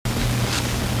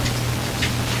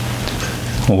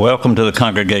Welcome to the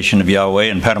congregation of Yahweh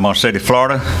in Panama City,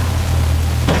 Florida.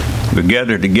 We're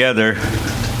gathered together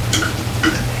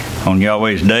on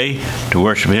Yahweh's day to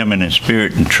worship Him in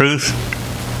spirit and truth.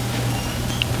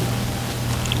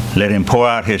 Let Him pour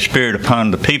out His Spirit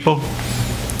upon the people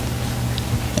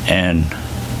and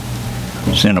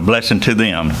send a blessing to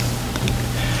them.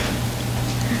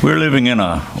 We're living in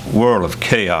a world of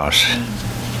chaos.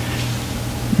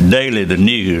 Daily the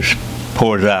news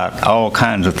pours out all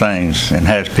kinds of things and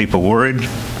has people worried.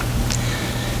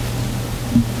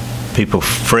 People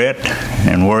fret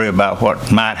and worry about what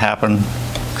might happen,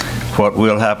 what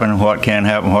will happen, what can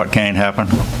happen, what can't happen.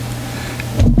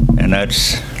 And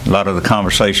that's a lot of the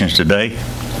conversations today.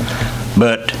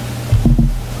 But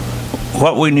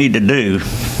what we need to do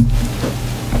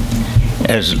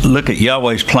is look at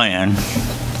Yahweh's plan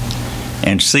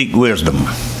and seek wisdom.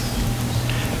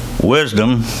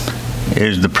 Wisdom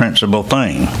is the principal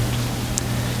thing.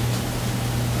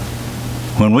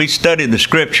 When we study the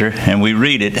Scripture and we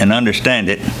read it and understand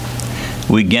it,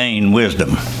 we gain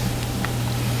wisdom.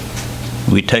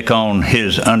 We take on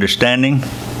His understanding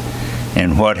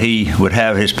and what He would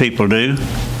have His people do.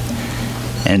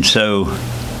 And so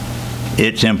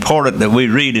it's important that we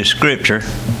read His Scripture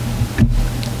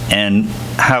and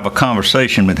have a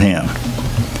conversation with Him.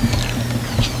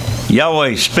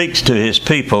 Yahweh speaks to His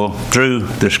people through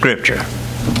the Scripture.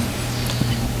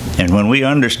 And when we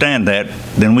understand that,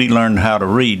 then we learn how to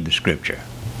read the Scripture.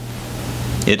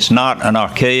 It's not an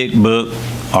archaic book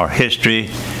or history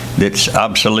that's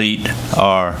obsolete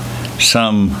or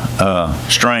some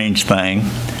strange thing.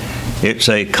 It's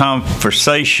a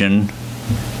conversation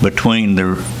between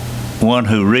the one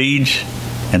who reads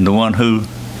and the one who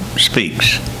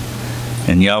speaks.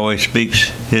 And Yahweh speaks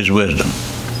His wisdom.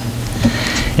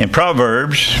 In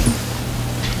Proverbs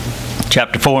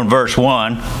chapter 4 and verse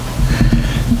 1,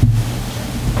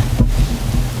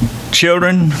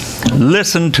 children,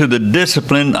 listen to the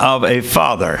discipline of a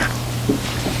father.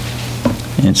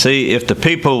 And see, if the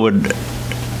people would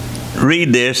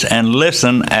read this and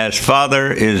listen as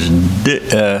Father is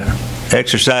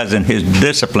exercising His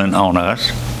discipline on us,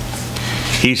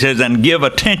 He says, and give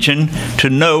attention to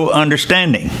know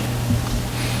understanding.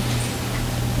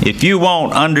 If you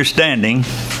want understanding,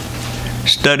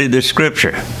 study the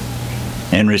Scripture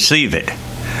and receive it.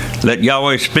 Let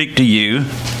Yahweh speak to you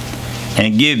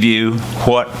and give you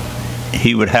what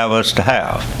He would have us to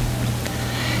have.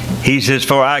 He says,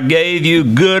 for I gave you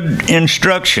good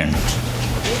instruction.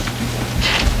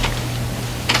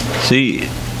 See,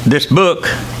 this book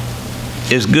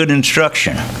is good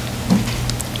instruction.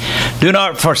 Do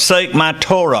not forsake my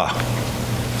Torah.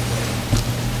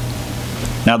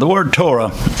 Now, the word Torah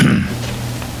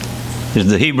is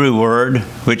the Hebrew word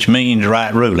which means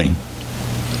right ruling.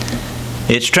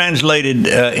 It's translated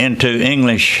into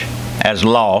English as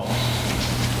law,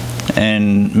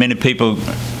 and many people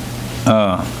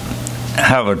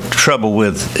have a trouble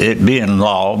with it being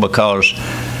law because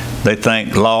they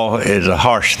think law is a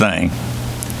harsh thing.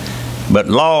 But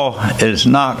law is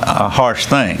not a harsh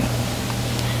thing.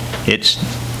 It's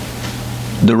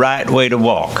the right way to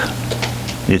walk.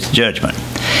 It's judgment.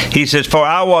 He says, for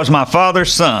I was my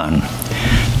father's son,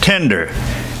 tender,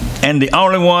 and the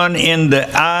only one in the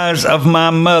eyes of my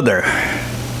mother.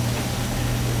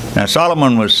 Now,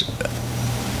 Solomon was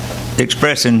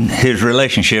expressing his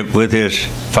relationship with his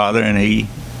father, and he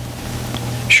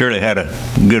surely had a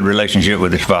good relationship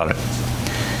with his father.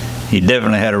 He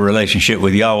definitely had a relationship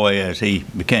with Yahweh as he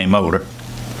became older.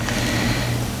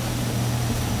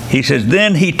 He says,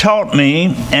 then he taught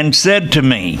me and said to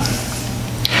me,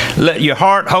 let your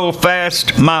heart hold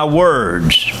fast my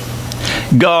words,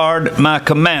 guard my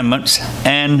commandments,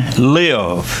 and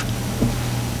live.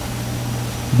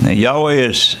 Now, Yahweh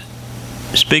is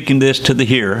speaking this to the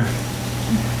hearer,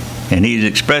 and He's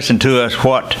expressing to us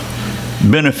what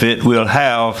benefit we'll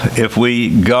have if we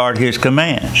guard His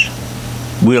commands.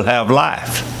 We'll have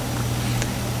life.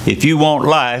 If you want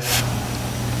life,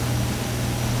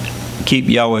 keep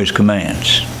Yahweh's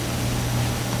commands.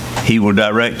 He will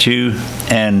direct you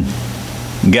and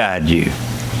guide you.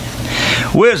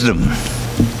 Wisdom.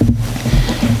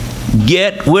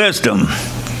 Get wisdom.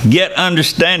 Get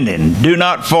understanding. Do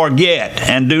not forget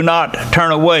and do not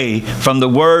turn away from the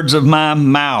words of my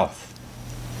mouth.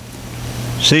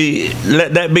 See,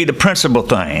 let that be the principal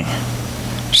thing.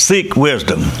 Seek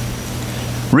wisdom.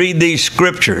 Read these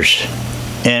scriptures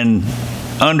and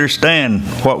understand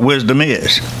what wisdom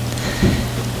is.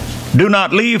 Do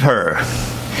not leave her,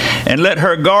 and let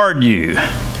her guard you.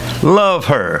 Love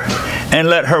her, and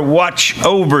let her watch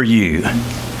over you.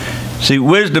 See,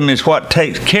 wisdom is what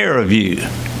takes care of you.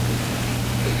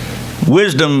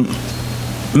 Wisdom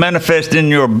manifest in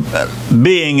your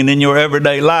being and in your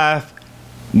everyday life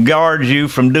guards you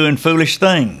from doing foolish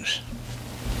things.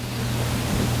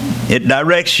 It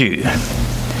directs you.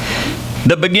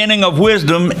 The beginning of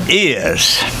wisdom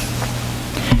is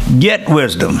get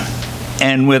wisdom,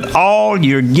 and with all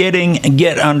you're getting,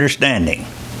 get understanding.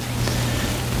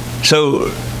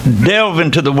 So delve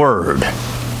into the Word.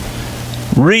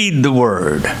 Read the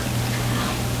Word.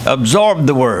 Absorb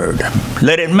the Word.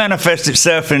 Let it manifest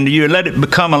itself into you. Let it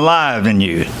become alive in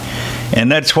you.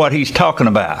 And that's what he's talking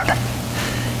about.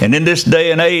 And in this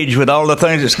day and age, with all the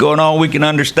things that's going on, we can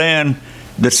understand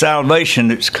the salvation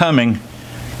that's coming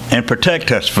and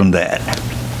protect us from that.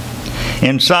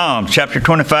 In Psalms chapter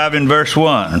 25 and verse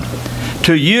 1,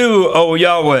 to you, O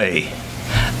Yahweh,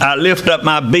 I lift up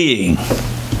my being.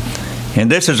 And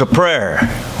this is a prayer.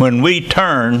 When we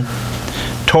turn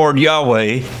toward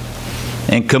Yahweh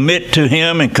and commit to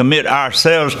Him and commit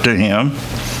ourselves to Him,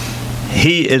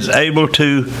 He is able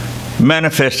to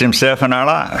manifest Himself in our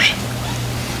lives.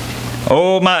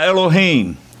 O my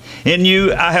Elohim, in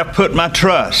you I have put my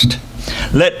trust.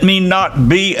 Let me not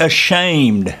be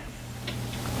ashamed.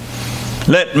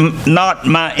 Let not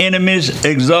my enemies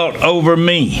exult over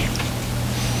me.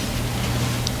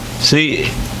 See,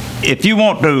 if you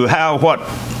want to have what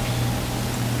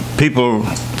people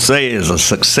say is a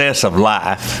success of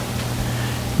life,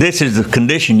 this is the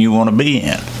condition you want to be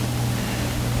in.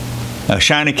 A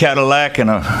shiny Cadillac and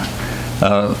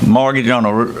a mortgage on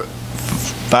a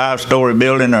 5-story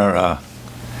building or a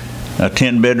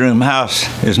 10-bedroom house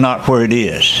is not where it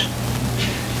is.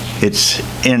 It's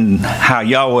in how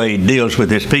Yahweh deals with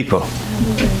His people.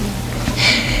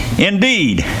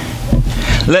 Indeed,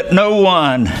 let no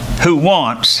one who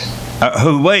waits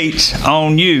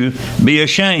on you be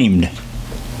ashamed.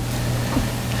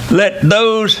 Let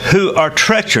those who are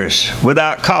treacherous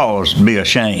without cause be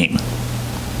ashamed.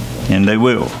 And they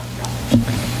will.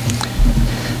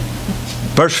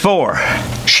 Verse 4,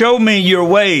 show me your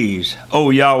ways,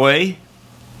 O Yahweh.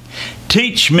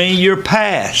 Teach me your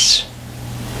paths.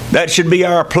 That should be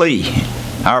our plea,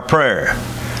 our prayer.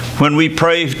 When we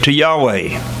pray to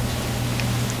Yahweh,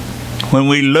 when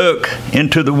we look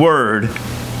into the Word,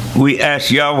 we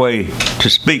ask Yahweh to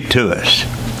speak to us.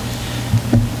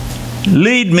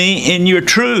 Lead me in your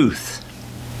truth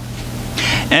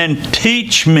and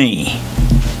teach me.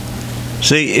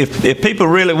 See, if people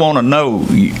really want to know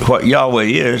what Yahweh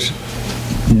is,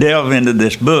 delve into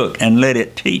this book and let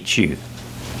it teach you.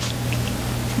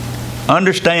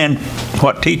 Understand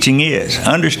what teaching is.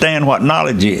 Understand what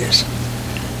knowledge is.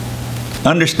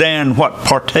 Understand what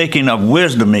partaking of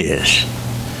wisdom is.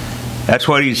 That's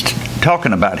what he's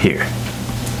talking about here.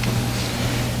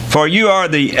 For you are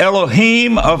the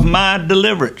Elohim of my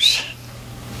deliverance.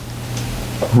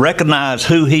 Recognize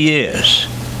who He is.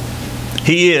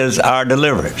 He is our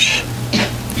deliverance.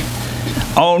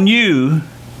 On you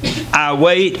I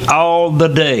wait all the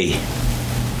day.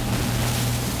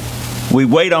 We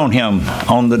wait on Him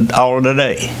all the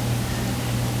day.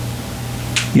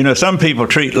 You know, some people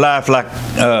treat life like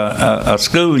a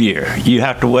school year. You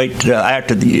have to wait till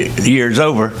after the year's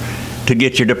over to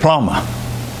get your diploma.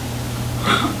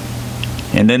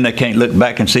 And then they can't look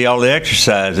back and see all the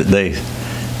exercise that they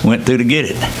went through to get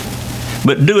it.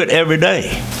 But do it every day.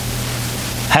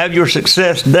 Have your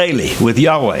success daily with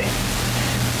Yahweh.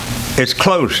 It's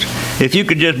close. If you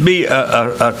could just be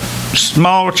a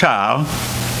small child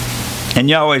and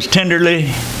Yahweh's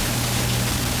tenderly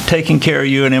taking care of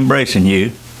you and embracing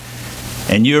you,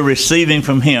 and you're receiving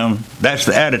from Him, that's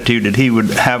the attitude that He would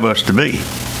have us to be.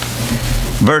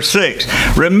 Verse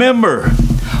 6, remember,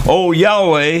 O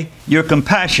Yahweh, your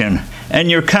compassion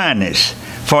and your kindness,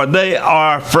 for they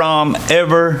are from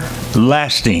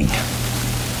everlasting.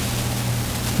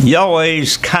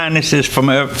 Yahweh's kindness is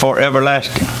for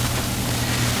everlasting.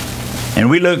 And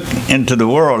we look into the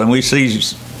world and we see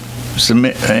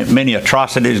many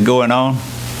atrocities going on.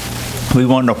 We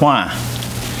wonder why.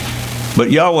 But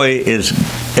Yahweh is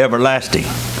everlasting.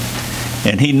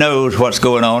 And He knows what's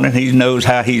going on, and He knows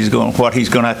what He's going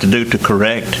to have to do to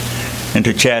correct and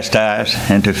to chastise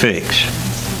and to fix.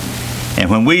 And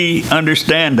when we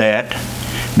understand that,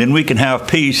 then we can have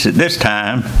peace at this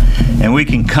time, and we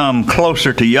can come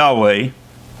closer to Yahweh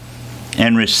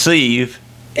and receive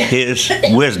His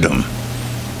wisdom.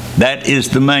 That is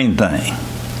the main thing.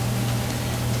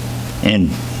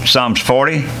 In Psalms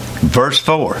 40, verse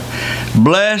 4,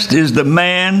 blessed is the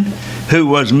man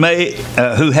who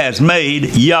has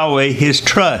made Yahweh his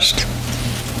trust.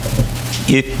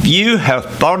 If you have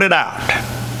thought it out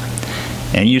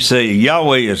and you say,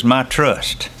 Yahweh is my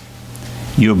trust,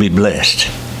 you'll be blessed.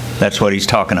 That's what he's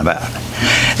talking about.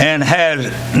 And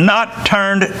has not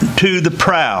turned to the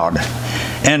proud,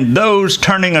 and those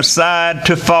turning aside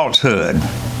to falsehood.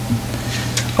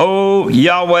 O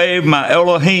Yahweh, my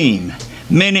Elohim,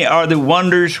 many are the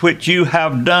wonders which you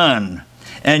have done,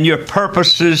 and your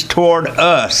purposes toward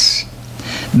us.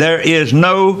 There is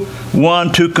no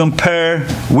one to compare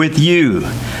with you.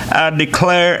 I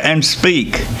declare and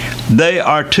speak, they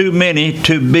are too many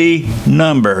to be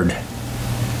numbered.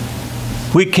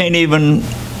 We can't even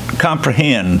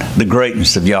comprehend the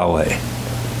greatness of Yahweh.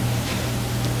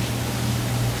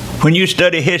 When you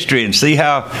study history and see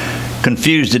how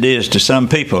confused it is to some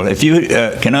people, if you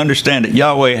can understand that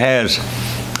Yahweh has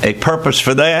a purpose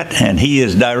for that, and he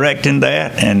is directing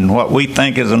that, and what we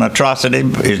think is an atrocity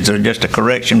is just a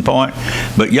correction point,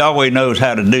 but Yahweh knows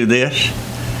how to do this.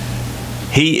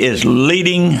 He is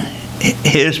leading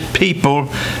his people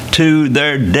to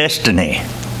their destiny.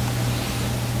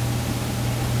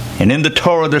 And in the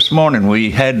Torah this morning,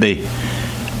 we had the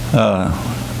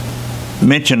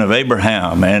mention of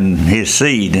Abraham and his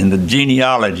seed and the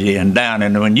genealogy and down.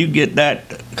 And when you get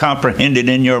that comprehended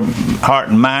in your heart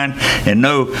and mind and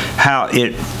know how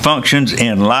it functions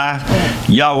in life,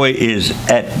 Yahweh is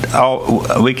at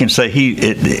all, we can say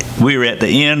we're at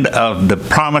the end of the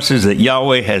promises that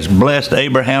Yahweh has blessed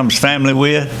Abraham's family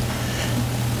with.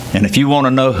 And if you want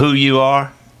to know who you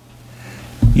are,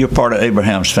 you're part of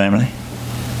Abraham's family.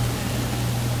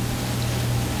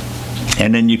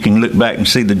 And then you can look back and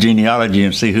see the genealogy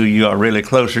and see who you are really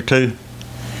closer to.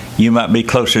 You might be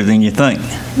closer than you think.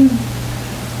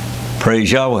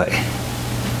 Praise Yahweh.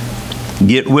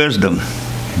 Get wisdom.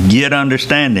 Get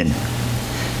understanding.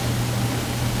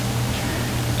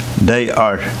 They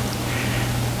are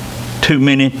too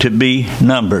many to be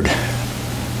numbered.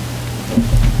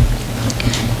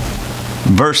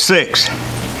 Verse 6.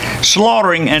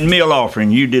 Slaughtering and meal offering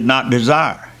you did not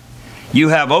desire. You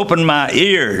have opened my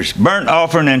ears. Burnt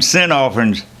offering and sin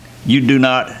offerings you do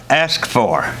not ask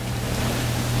for.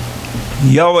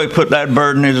 Yahweh put that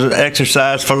burden as an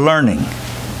exercise for learning.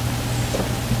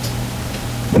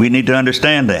 We need to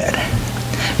understand that.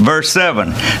 Verse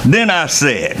 7. Then I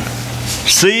said,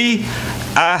 see,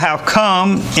 I have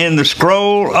come in the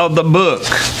scroll of the book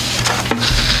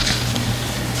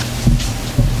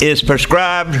is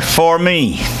prescribed for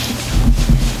me.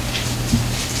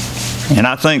 And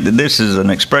I think that this is an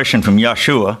expression from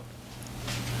Yahshua,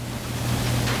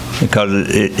 because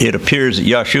it appears that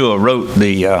Yahshua wrote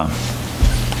the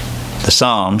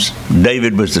Psalms.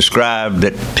 David was the scribe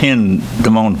that penned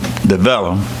them on the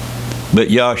vellum, but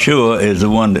Yahshua is the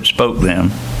one that spoke them.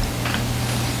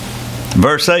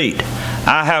 Verse 8,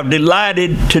 I have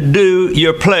delighted to do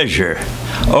your pleasure,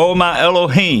 O my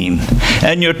Elohim,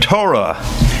 and your Torah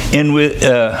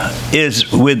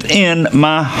is within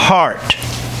my heart.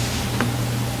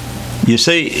 You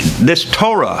see, this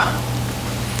Torah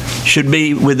should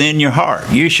be within your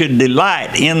heart. You should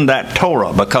delight in that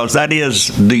Torah, because that is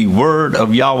the word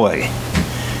of Yahweh.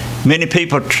 Many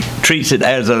people treat it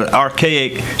as an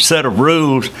archaic set of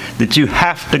rules that you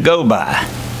have to go by.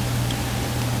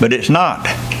 But it's not.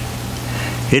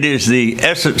 It is the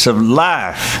essence of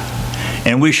life,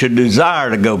 and we should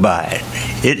desire to go by it.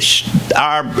 It's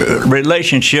our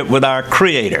relationship with our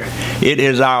Creator. It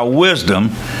is our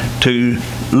wisdom to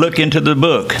look into the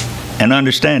book and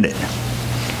understand it.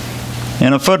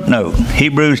 In a footnote,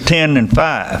 Hebrews 10 and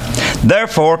 5.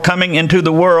 Therefore, coming into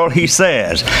the world, he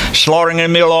says, slaughtering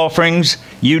and meal offerings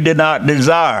you did not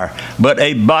desire, but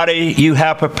a body you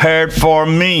have prepared for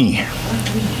me.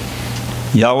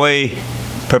 Yahweh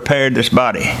prepared this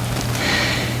body.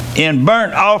 In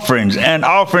burnt offerings and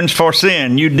offerings for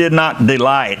sin you did not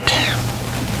delight.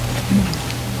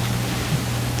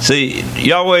 See,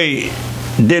 Yahweh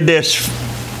did this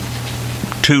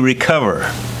to recover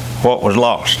what was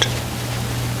lost.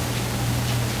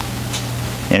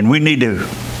 And we need to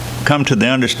come to the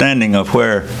understanding of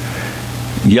where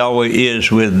Yahweh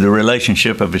is with the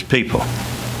relationship of his people.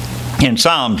 In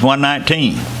Psalms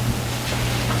 119,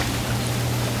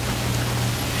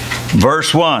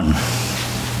 verse 1.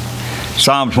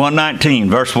 Psalms 119,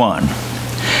 verse 1.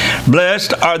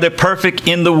 Blessed are the perfect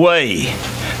in the way,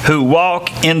 who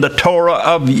walk in the Torah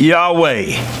of Yahweh.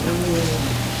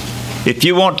 If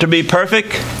you want to be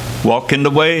perfect, walk in the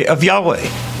way of Yahweh.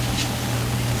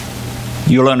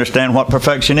 You'll understand what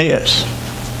perfection is.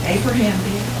 Abraham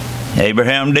did.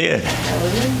 Abraham did.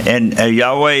 And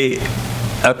Yahweh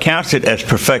accounts it as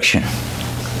perfection.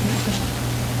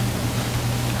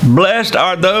 Blessed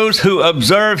are those who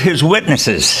observe his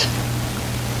witnesses.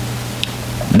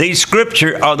 These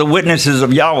scripture are the witnesses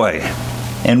of Yahweh,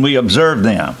 and we observe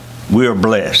them. We are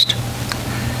blessed.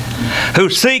 who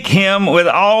seek him with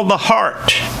all the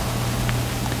heart.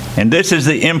 And this is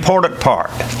the important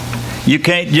part. You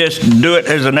can't just do it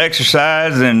as an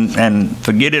exercise and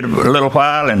forget it a little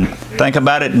while and think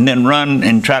about it and then run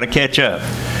and try to catch up.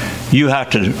 You have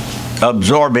to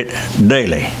absorb it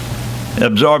daily.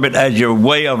 Absorb it as your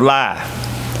way of life.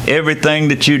 Everything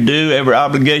that you do, every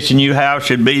obligation you have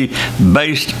should be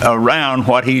based around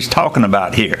what he's talking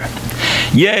about here.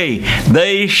 Yea,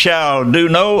 they shall do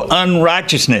no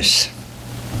unrighteousness.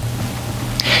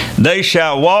 They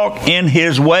shall walk in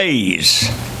his ways.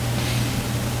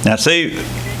 Now see,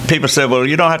 people say, well,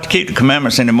 you don't have to keep the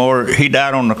commandments anymore. He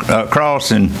died on the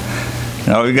cross, and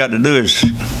all you got to do is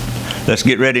let's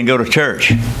get ready and go to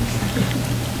church.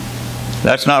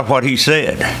 That's not what he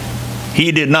said.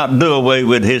 He did not do away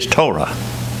with his Torah.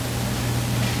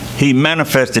 He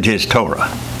manifested his Torah.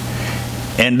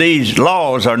 And these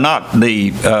laws are not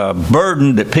the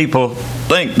burden that people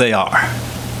think they are.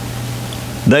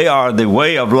 They are the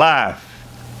way of life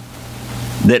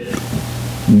that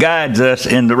guides us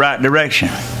in the right direction.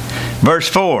 Verse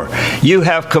 4, you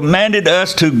have commanded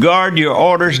us to guard your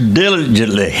orders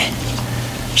diligently.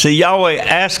 See, Yahweh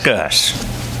asks us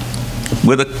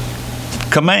with a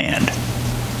command.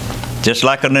 Just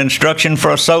like an instruction for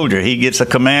a soldier. He gets a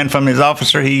command from his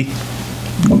officer. He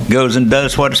goes and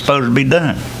does what is supposed to be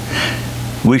done.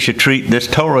 We should treat this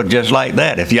Torah just like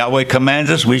that. If Yahweh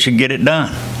commands us, we should get it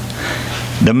done.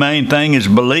 The main thing is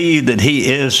believe that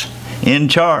he is in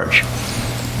charge.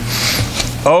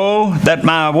 Oh, that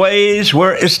my ways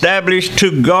were established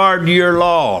to guard your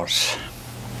laws.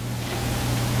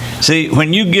 See,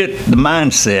 when you get the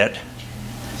mindset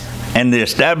and the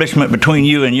establishment between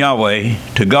you and Yahweh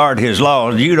to guard his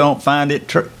laws, you don't find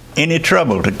it any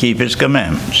trouble to keep his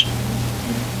commandments.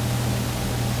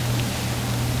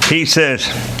 He says,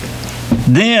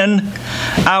 then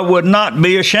I would not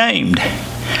be ashamed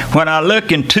when I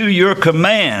look into your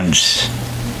commands.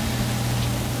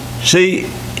 See,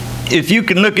 if you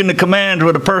can look in the commands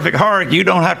with a perfect heart, you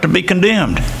don't have to be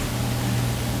condemned.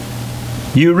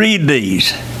 You read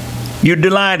these. You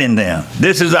delight in them.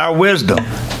 This is our wisdom.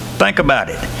 Think about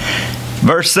it.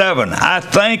 Verse 7, I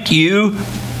thank you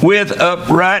with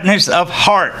uprightness of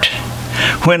heart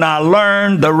when I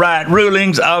learn the right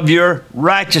rulings of your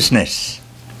righteousness.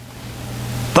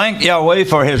 Thank Yahweh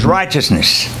for his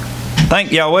righteousness.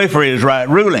 Thank Yahweh for his right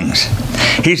rulings.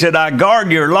 He said, I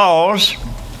guard your laws.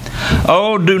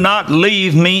 Oh, do not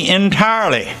leave me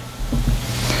entirely.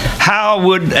 How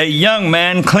would a young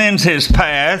man cleanse his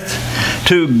path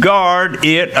to guard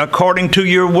it according to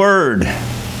your word?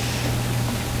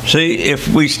 See, if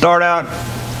we start out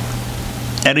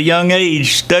at a young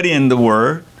age studying the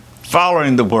Word,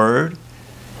 following the Word,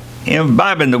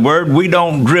 imbibing the Word, we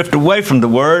don't drift away from the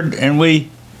Word, and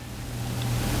we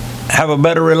have a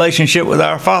better relationship with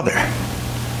our Father.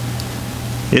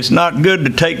 It's not good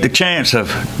to take the chance of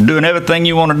doing everything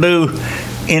you want to do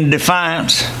in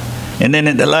defiance, and then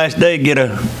at the last day get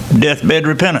a deathbed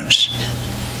repentance.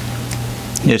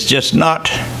 It's just not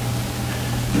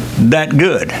that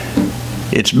good.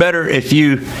 It's better if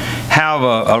you have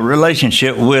a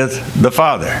relationship with the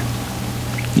Father.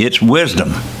 It's wisdom.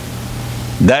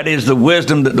 That is the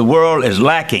wisdom that the world is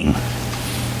lacking.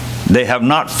 They have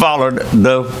not followed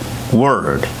the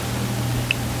Word.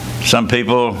 Some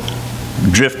people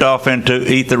drift off into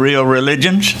ethereal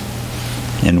religions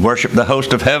and worship the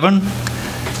host of heaven,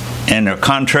 and they're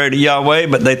contrary to Yahweh,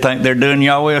 but they think they're doing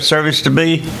Yahweh a service to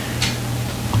be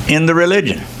in the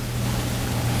religion.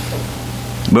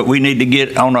 But we need to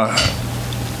get on a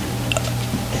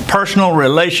personal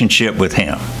relationship with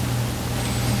him.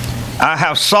 I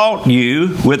have sought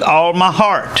you with all my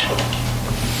heart.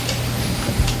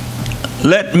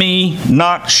 Let me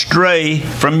not stray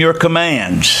from your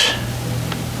commands.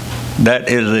 That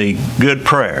is a good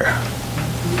prayer.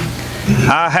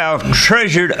 I have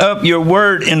treasured up your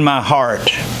word in my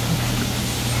heart.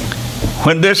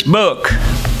 When this book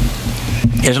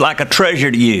is like a treasure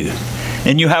to you,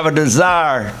 and you have a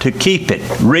desire to keep it,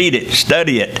 read it,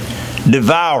 study it,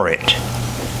 devour it,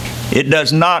 it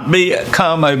does not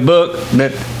become a book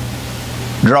that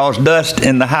draws dust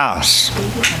in the house,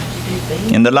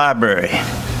 in the library.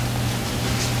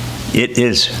 It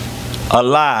is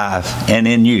alive and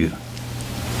in you.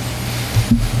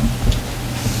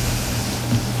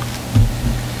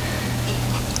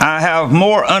 I have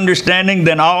more understanding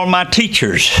than all my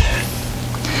teachers,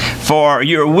 for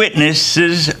your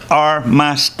witnesses are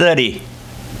my study.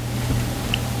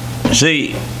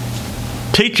 See,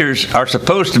 teachers are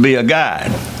supposed to be a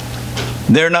guide.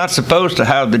 They're not supposed to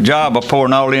have the job of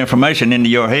pouring all the information into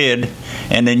your head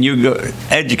and then you go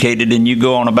educated and you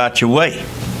go on about your way.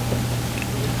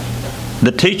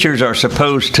 the teachers are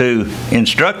supposed to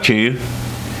instruct you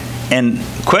and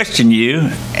question you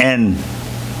and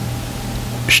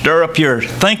stir up your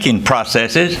thinking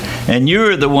processes, and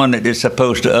you're the one that is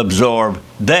supposed to absorb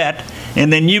that,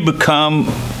 and then you become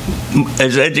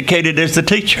as educated as the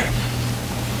teacher.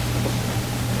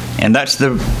 And that's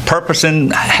the purpose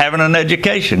in having an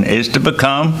education, is to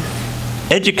become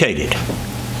educated.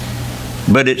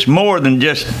 But it's more than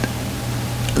just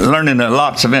learning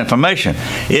lots of information.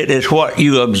 It is what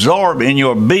you absorb in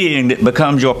your being that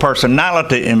becomes your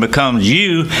personality and becomes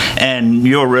you and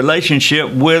your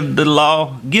relationship with the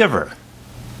lawgiver.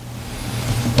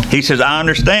 He says, I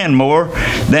understand more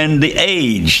than the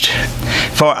aged,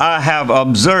 for I have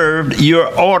observed your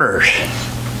orders.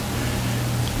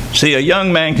 See, a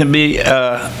young man can be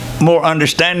more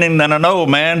understanding than an old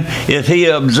man if he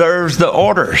observes the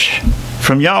orders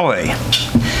from Yahweh.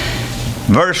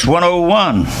 Verse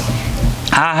 101,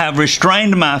 I have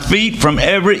restrained my feet from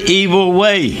every evil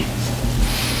way.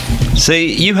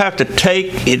 See, you have to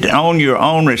take it on your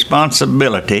own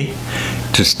responsibility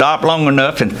to stop long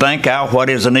enough and think out what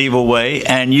is an evil way,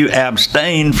 and you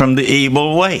abstain from the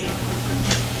evil way.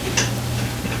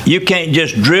 You can't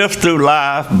just drift through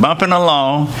life, bumping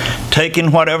along,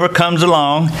 taking whatever comes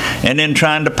along, and then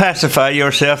trying to pacify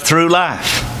yourself through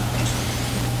life.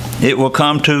 It will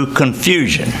come to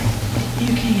confusion.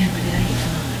 You can, but it ain't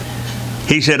fun.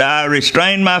 He said, I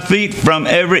restrain my feet from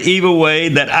every evil way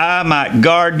that I might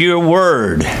guard your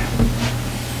word.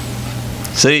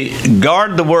 See,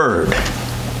 guard the word.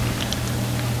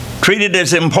 Treat it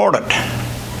as important.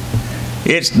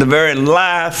 It's the very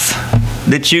life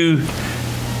that you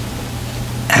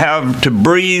have to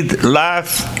breathe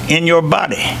life in your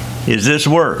body, is this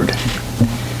word.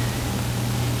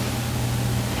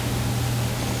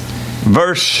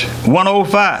 Verse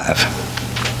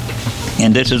 105,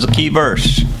 and this is a key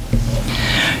verse.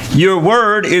 Your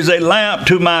word is a lamp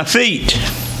to my feet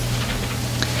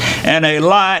and a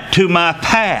light to my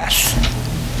path.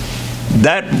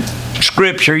 That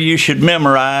scripture you should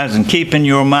memorize and keep in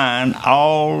your mind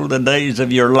all the days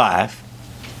of your life.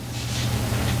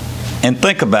 And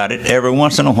think about it every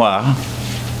once in a while.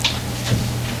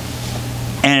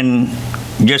 And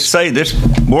just say, this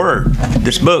word,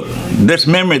 this book, this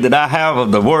memory that I have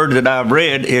of the word that I've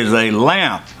read is a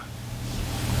lamp.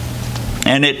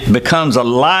 And it becomes a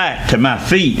light to my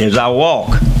feet as I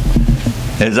walk,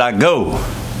 as I go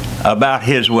about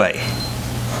His way.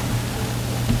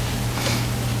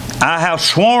 I have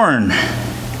sworn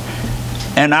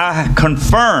and I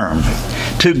confirm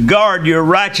to guard your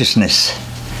righteousness.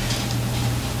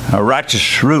 A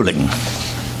righteous ruling.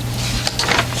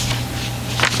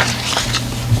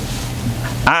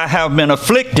 I have been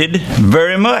afflicted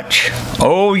very much.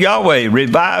 O Yahweh,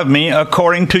 revive me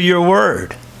according to your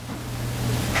word.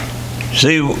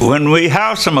 See, when we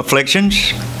have some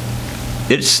afflictions,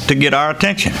 it's to get our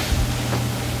attention.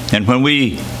 And when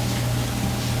we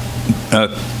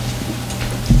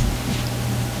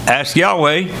ask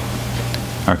Yahweh,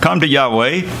 or come to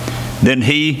Yahweh, then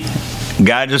He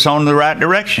guides us on the right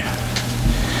direction.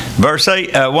 Verse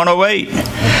 108,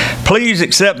 please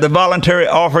accept the voluntary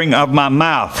offering of my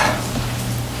mouth,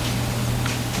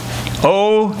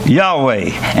 O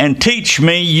Yahweh, and teach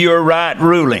me your right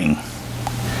ruling.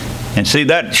 And see,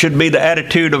 that should be the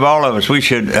attitude of all of us. We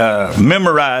should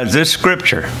memorize this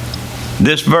scripture,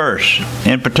 this verse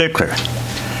in particular,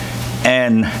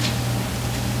 and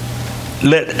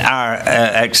let our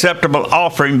acceptable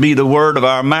offering be the word of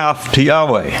our mouth to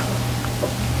Yahweh.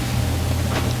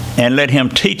 And let Him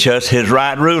teach us His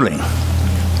right ruling.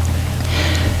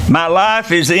 My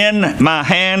life is in my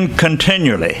hand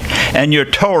continually, and your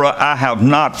Torah I have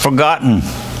not forgotten.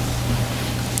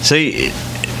 See,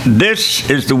 this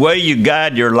is the way you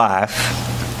guide your life.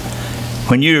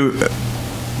 When you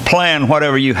plan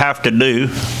whatever you have to do,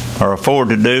 or afford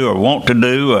to do, or want to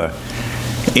do, or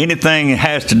anything that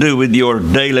has to do with your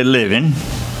daily living,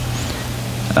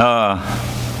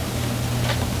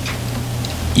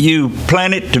 you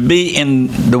plan it to be in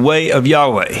the way of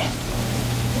Yahweh.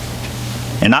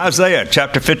 In Isaiah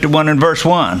chapter 51 and verse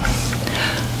 1,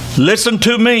 listen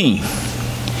to me,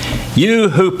 you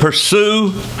who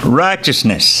pursue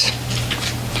righteousness,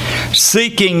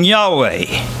 seeking Yahweh.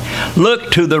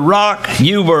 Look to the rock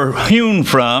you were hewn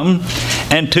from,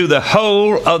 and to the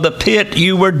hole of the pit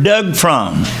you were dug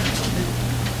from.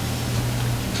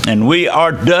 And we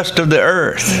are dust of the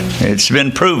earth. It's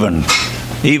been proven,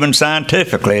 even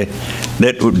scientifically,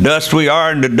 that dust we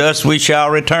are and to dust we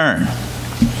shall return.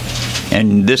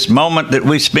 And this moment that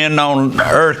we spend on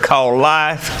earth called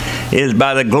life is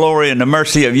by the glory and the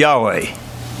mercy of Yahweh.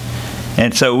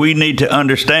 And so we need to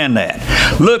understand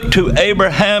that. Look to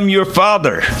Abraham your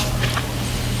father.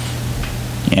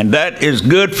 And that is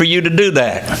good for you to do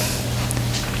that.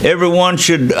 Everyone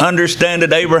should understand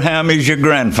that Abraham is your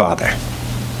grandfather.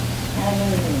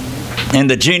 And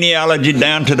the genealogy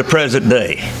down to the present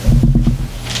day.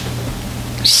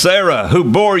 Sarah, who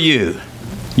bore you,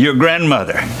 your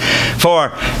grandmother. For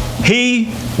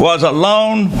he was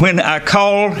alone when I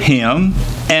called him,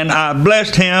 and I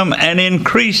blessed him and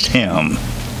increased him.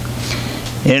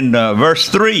 In verse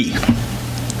 3,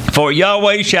 for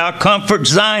Yahweh shall comfort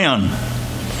Zion.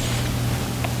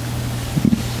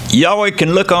 Yahweh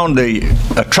can look on the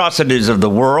atrocities of the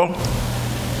world,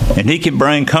 and he can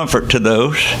bring comfort to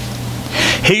those.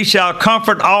 He shall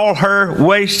comfort all her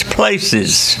waste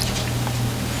places.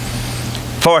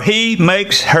 For he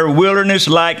makes her wilderness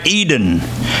like Eden,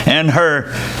 and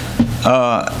her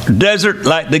desert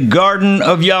like the garden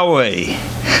of Yahweh.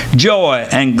 Joy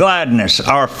and gladness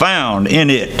are found in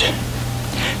it,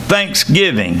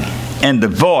 thanksgiving and the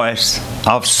voice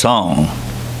of song.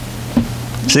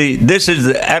 See, this is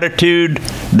the attitude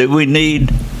that we need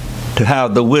to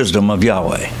have the wisdom of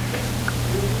Yahweh.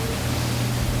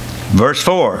 Verse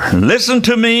 4, listen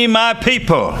to me, my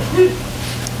people.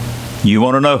 You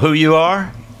want to know who you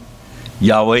are?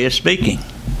 Yahweh is speaking.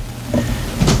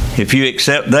 If you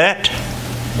accept that,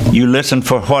 you listen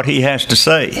for what he has to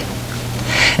say.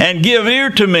 And give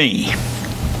ear to me,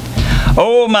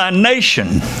 O my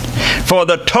nation, for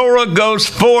the Torah goes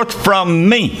forth from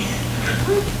me.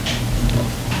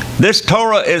 This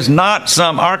Torah is not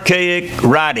some archaic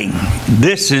writing.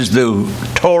 This is the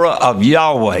Torah of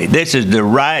Yahweh. This is the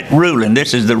right ruling.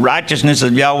 This is the righteousness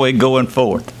of Yahweh going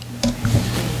forth.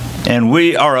 And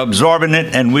we are absorbing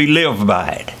it, and we live by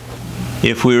it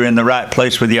if we're in the right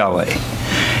place with Yahweh.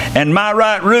 And my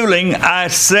right ruling I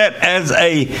set as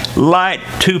a light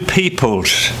to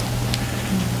peoples.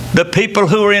 The people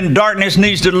who are in darkness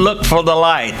needs to look for the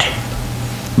light,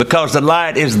 because the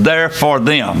light is there for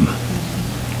them.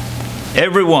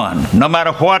 Everyone, no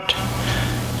matter what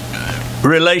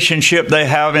relationship they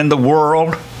have in the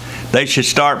world, they should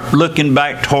start looking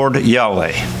back toward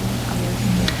Yahweh.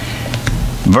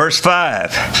 Verse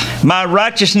 5, my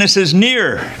righteousness is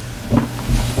near.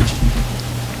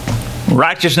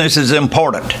 Righteousness is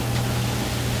important.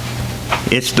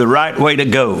 It's the right way to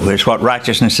go. It's what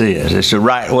righteousness is. It's the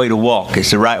right way to walk.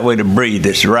 It's the right way to breathe.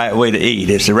 It's the right way to eat.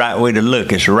 It's the right way to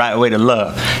look. It's the right way to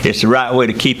love. It's the right way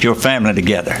to keep your family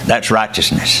together. That's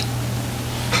righteousness.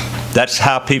 That's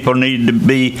how people need to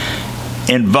be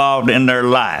involved in their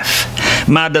life.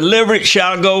 My deliverance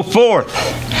shall go forth,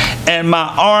 and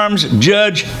my arms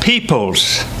judge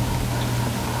peoples.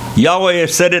 Yahweh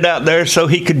has set it out there so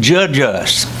he could judge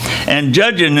us. And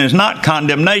judging is not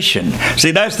condemnation. See,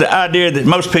 that's the idea that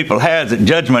most people have, that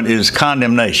judgment is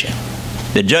condemnation.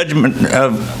 The judgment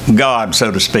of God,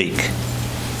 so to speak.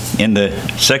 In the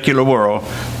secular world,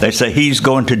 they say he's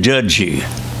going to judge you.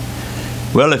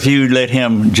 Well, if you let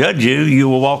him judge you, you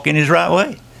will walk in his right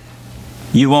way.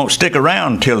 You won't stick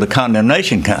around till the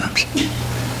condemnation comes.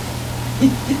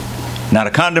 Now,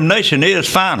 the condemnation is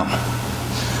final,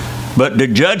 but the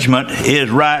judgment is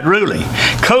right ruling.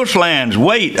 Coastlands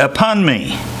wait upon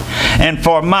me, and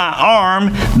for my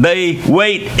arm they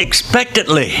wait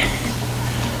expectantly.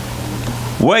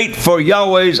 Wait for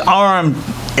Yahweh's arm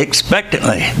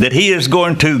expectantly, that he is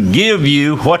going to give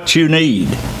you what you need.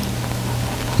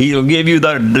 He'll give you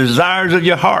the desires of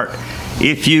your heart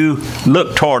if you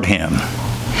look toward him.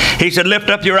 He said, lift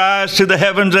up your eyes to the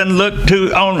heavens and look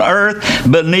on earth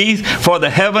beneath, for the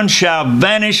heavens shall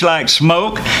vanish like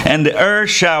smoke, and the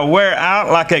earth shall wear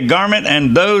out like a garment,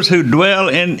 and those who dwell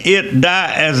in it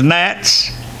die as gnats.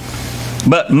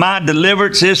 But my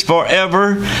deliverance is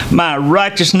forever, my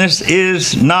righteousness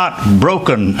is not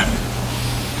broken.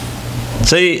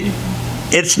 See,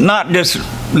 it's not just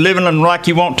living like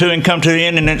you want to and come to the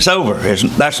end and it's over.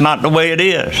 That's not the way it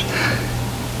is.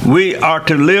 We are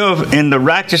to live in the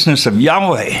righteousness of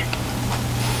Yahweh,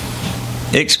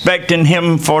 expecting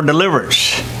him for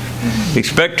deliverance,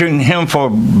 expecting him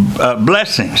for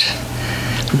blessings.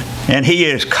 And he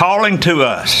is calling to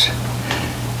us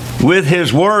with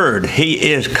his word.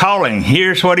 He is calling.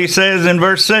 Here's what he says in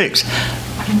verse 6.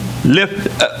 Lift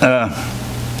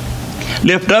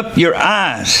up your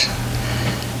eyes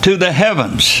to the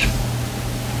heavens.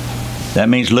 That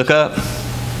means look up.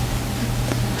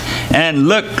 And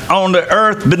look on the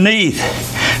earth beneath,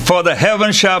 for the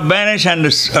heavens shall vanish and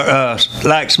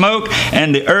like smoke,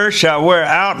 and the earth shall wear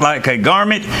out like a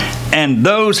garment, and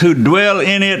those who dwell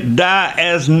in it die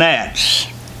as gnats.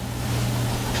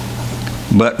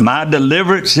 But my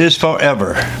deliverance is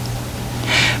forever.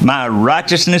 My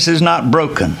righteousness is not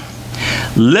broken.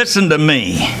 Listen to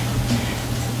me,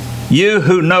 you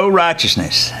who know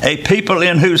righteousness, a people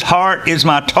in whose heart is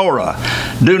my Torah.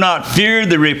 Do not fear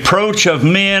the reproach of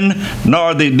men,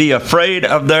 nor be afraid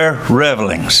of their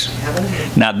revelings.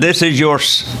 Now this is your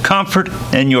comfort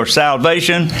and your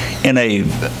salvation in a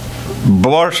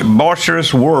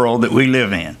boisterous world that we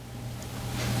live in.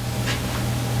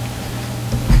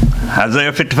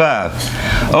 Isaiah 55.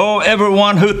 Oh,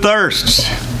 everyone who thirsts.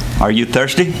 Are you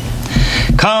thirsty?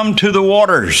 Come to the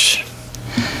waters.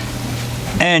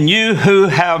 And you who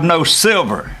have no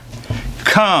silver,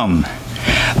 come,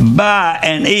 buy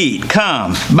and eat.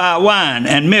 Come, buy wine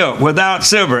and milk without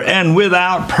silver and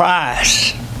without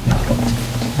price.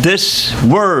 This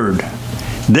word,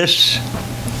 this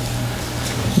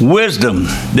wisdom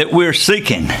that we're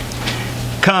seeking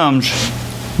comes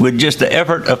with just the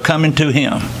effort of coming to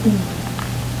Him.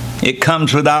 It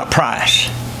comes without price.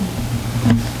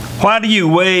 Why do you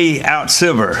weigh out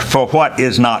silver for what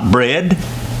is not bread?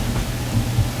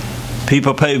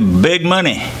 People pay big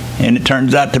money, and it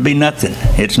turns out to be nothing.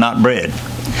 It's not bread.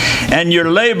 And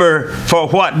your labor for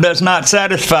what does not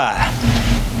satisfy.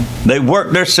 They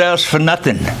work themselves for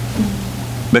nothing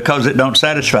because it don't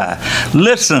satisfy.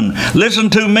 Listen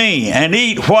to me and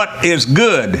eat what is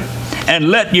good, and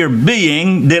let your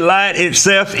being delight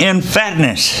itself in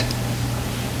fatness.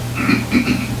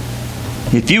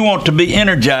 If you want to be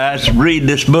energized, read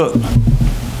this book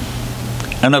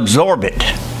and absorb it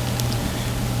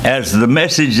as the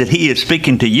message that He is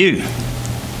speaking to you.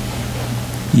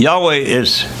 Yahweh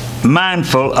is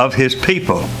mindful of His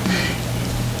people.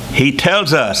 He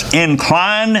tells us,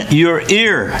 incline your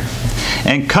ear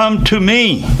and come to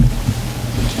me.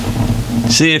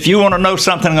 See, if you want to know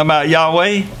something about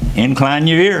Yahweh, incline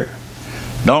your ear.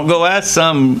 Don't go ask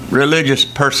some religious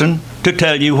person to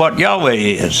tell you what Yahweh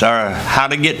is or how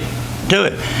to get to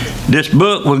it. This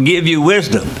book will give you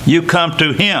wisdom. You come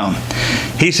to Him.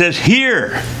 He says,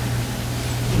 hear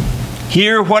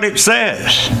what it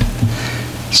says,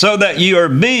 so that your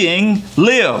being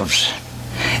lives.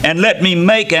 And let me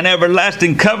make an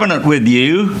everlasting covenant with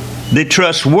you, the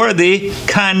trustworthy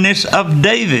kindness of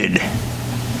David.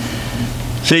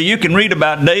 See, you can read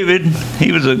about David.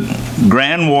 He was a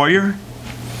grand warrior,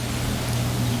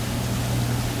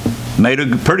 made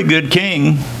a pretty good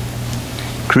king,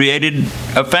 created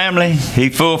a family. He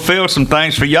fulfilled some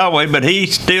things for Yahweh, but he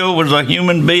still was a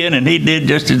human being, and he did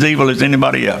just as evil as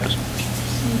anybody else.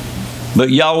 But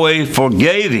Yahweh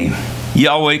forgave him.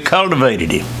 Yahweh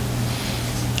cultivated him.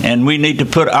 And we need to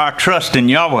put our trust in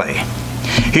Yahweh.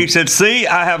 He said, see,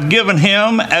 I have given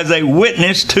him as a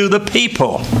witness to the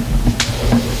people.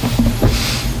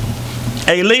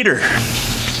 A leader.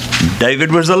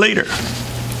 David was a leader.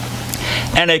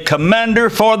 And a commander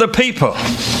for the people.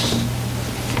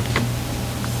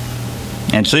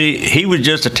 And see, he was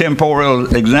just a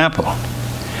temporal example.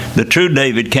 The true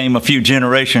David came a few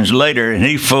generations later, and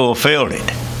he fulfilled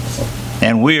it.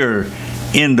 And we're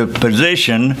in the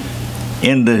position,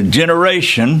 in the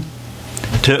generation,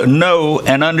 to know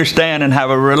and understand and have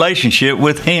a relationship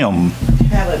with Him.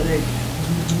 Hallelujah.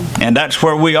 And that's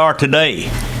where we are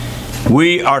today.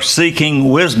 We are seeking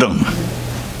wisdom.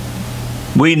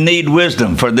 We need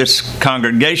wisdom for this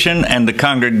congregation and the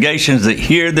congregations that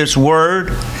hear this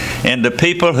word, and the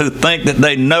people who think that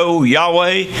they know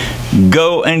Yahweh.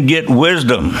 Go and get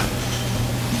wisdom.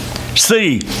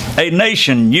 See, a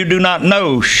nation you do not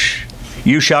know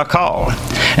you shall call,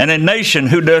 and a nation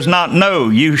who does not know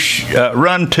you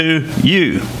run to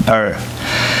you,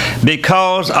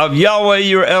 because of Yahweh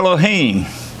your Elohim,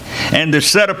 and the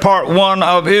set apart one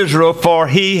of Israel, for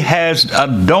He has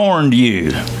adorned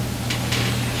you.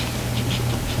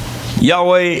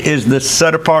 Yahweh is the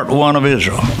set apart one of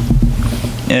Israel,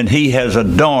 and He has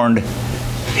adorned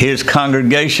His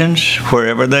congregations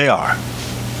wherever they are,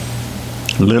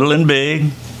 little and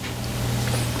big,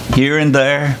 here and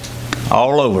there,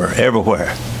 all over,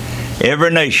 everywhere, every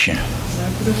nation.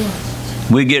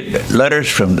 We get letters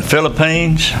from the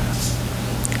Philippines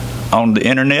on the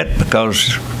internet,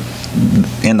 because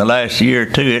in the last year or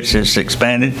two it's just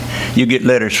expanded. You get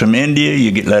letters from India,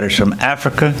 you get letters from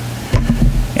Africa,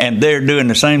 and they're doing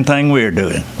the same thing we're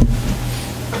doing.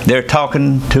 They're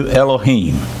talking to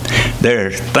Elohim.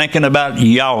 They're thinking about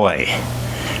Yahweh.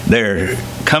 They're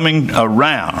coming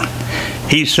around.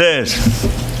 He says,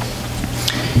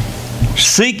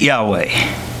 seek Yahweh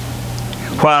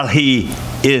while He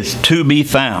is to be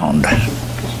found.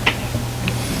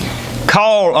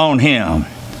 Call on Him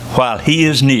while He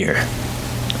is near.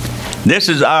 This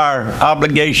is our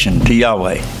obligation to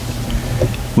Yahweh.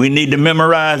 We need to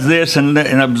memorize this and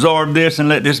absorb this and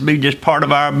let this be just part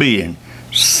of our being.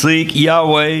 Seek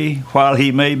Yahweh while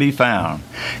he may be found.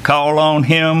 Call on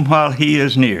him while he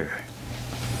is near.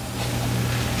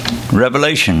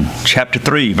 Revelation chapter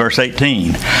 3, verse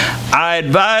 18. I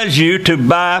advise you to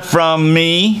buy from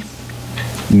me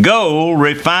gold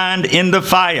refined in the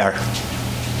fire.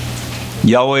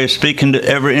 Yahweh is speaking to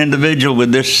every individual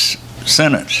with this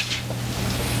sentence.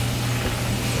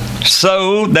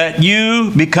 So that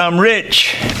you become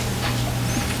rich,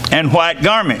 and white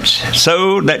garments,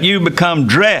 so that you become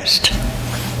dressed.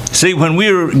 See, when we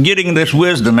are getting this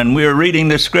wisdom and we are reading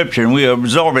this scripture and we are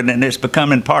absorbing it and it's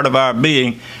becoming part of our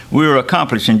being, we are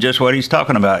accomplishing just what he's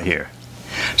talking about here.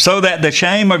 So that the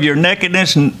shame of your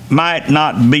nakedness might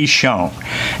not be shown.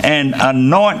 And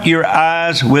anoint your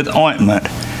eyes with ointment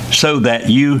so that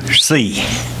you see.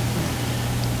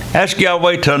 Ask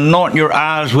Yahweh to anoint your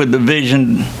eyes with the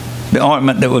vision, the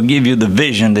ointment that will give you the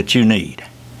vision that you need.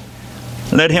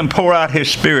 Let him pour out his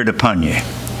Spirit upon you.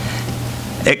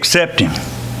 Accept him.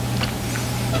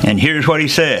 And here's what he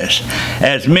says.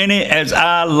 As many as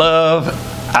I love,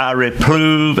 I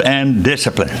reprove and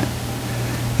discipline.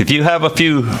 If you have a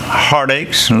few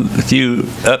heartaches, a few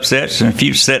upsets, and a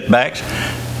few setbacks,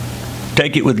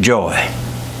 take it with joy.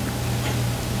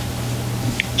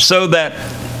 So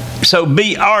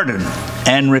be ardent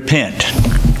and repent.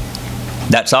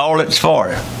 That's all it's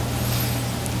for.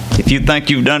 If you think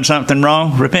you've done something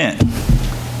wrong, repent.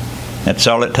 That's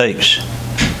all it takes.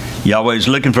 Yahweh's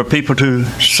looking for people to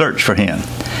search for him.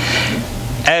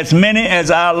 As many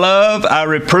as I love, I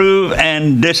reprove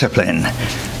and discipline.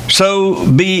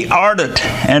 So be ardent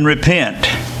and repent.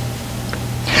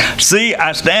 See,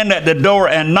 I stand at the door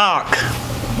and knock.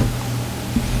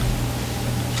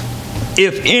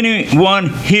 If anyone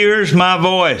hears my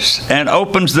voice and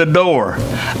opens the door,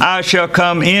 I shall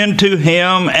come in to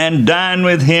him and dine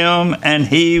with him and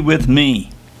he with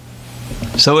me.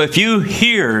 So if you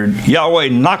hear Yahweh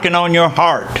knocking on your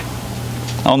heart,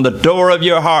 on the door of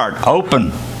your heart,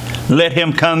 open, let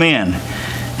him come in,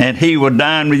 and he will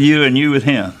dine with you and you with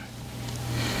him.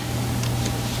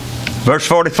 Verse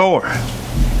 44,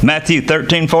 Matthew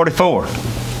 13:44.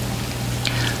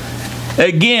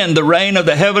 Again, the rain of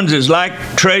the heavens is like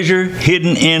treasure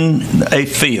hidden in a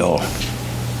field,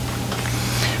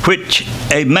 which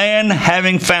a man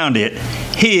having found it,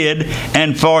 hid,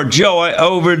 and for joy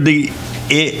over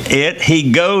it,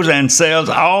 he goes and sells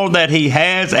all that he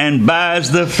has and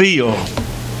buys the field.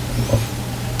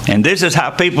 And this is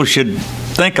how people should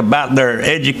think about their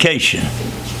education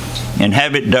and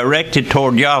have it directed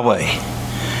toward Yahweh.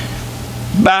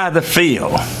 Buy the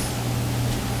field,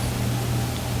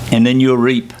 and then you'll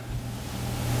reap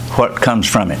what comes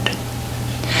from it.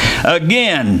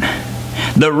 Again,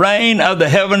 the rain of the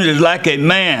heavens is like a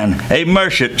man, a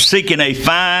merchant, seeking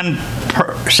fine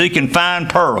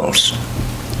pearls,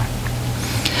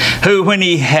 who, when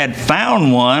he had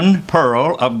found one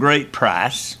pearl of great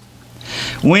price,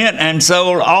 went and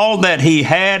sold all that he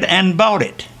had and bought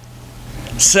it.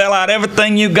 Sell out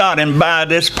everything you got and buy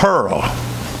this pearl.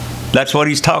 That's what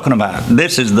he's talking about.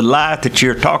 This is the life that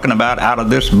you're talking about out of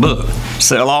this book.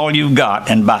 Sell all you've got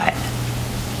and buy it.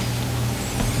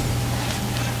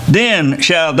 Then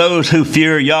shall those who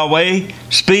fear Yahweh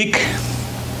speak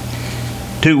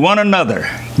to one another.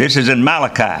 This is in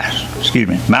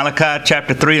Malachi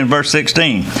chapter 3 and verse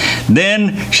 16.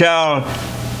 Then shall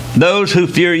those who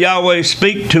fear Yahweh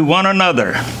speak to one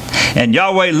another, and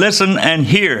Yahweh listen and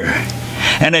hear.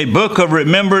 And a book of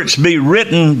remembrance be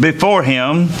written before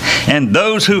him, and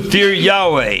those who fear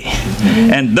Yahweh,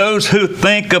 and those who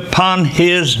think upon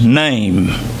his name.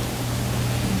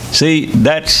 See,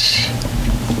 that's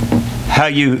how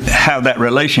you have that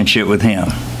relationship with him.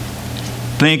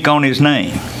 Think on his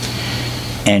name.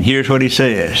 And here's what he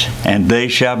says, and they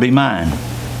shall be mine,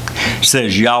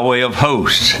 says Yahweh of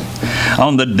hosts,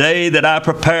 on the day that I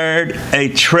prepared a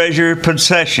treasured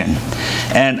possession,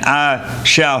 and I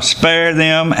shall spare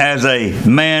them as a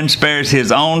man spares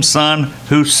his own son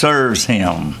who serves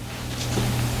him.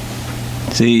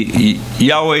 See,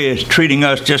 Yahweh is treating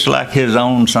us just like his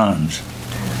own sons.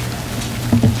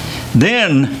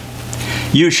 Then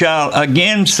you shall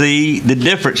again see the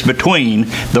difference between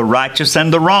the righteous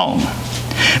and the wrong,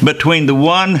 between the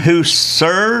one who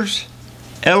serves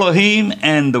Elohim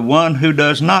and the one who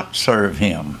does not serve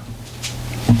him.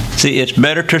 See, it's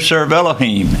better to serve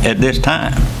Elohim at this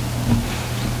time.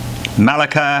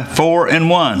 Malachi 4 and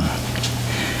 1.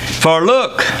 For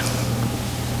look,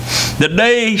 the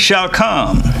day shall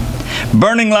come,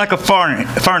 burning like a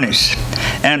furnace,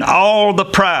 and all the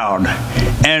proud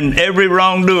and every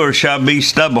wrongdoer shall be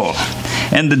stubble.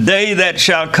 And the day that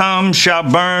shall come shall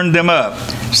burn them up,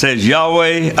 says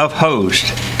Yahweh of hosts,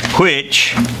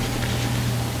 which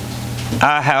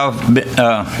I have been,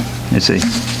 let's see,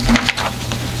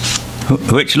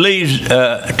 which leaves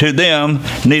to them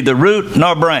neither root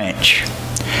nor branch.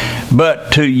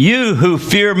 But to you who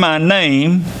fear my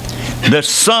name, the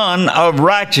Son of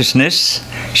Righteousness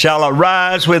shall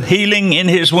arise with healing in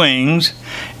his wings,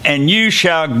 and you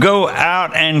shall go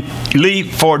out and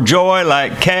leap for joy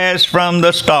like calves from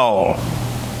the stall.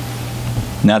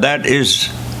 Now that is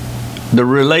the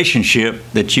relationship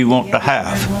that you want to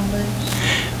have.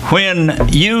 When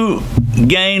you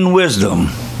gain wisdom,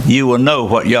 you will know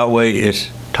what Yahweh is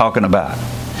talking about.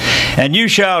 And you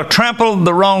shall trample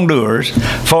the wrongdoers,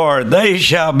 for they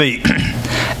shall be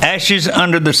ashes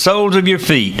under the soles of your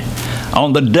feet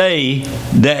on the day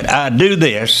that I do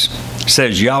this,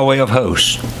 says Yahweh of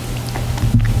hosts.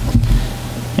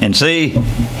 And see,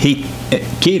 he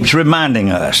keeps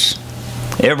reminding us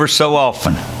ever so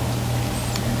often.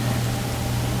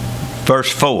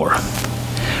 Verse 4,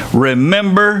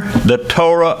 remember the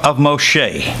Torah of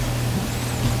Moshe.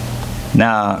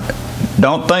 Now,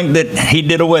 don't think that he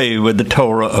did away with the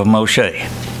Torah of Moshe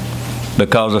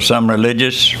because of some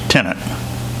religious tenet.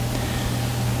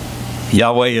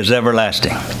 Yahweh is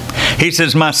everlasting. He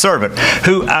says, my servant,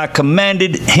 who I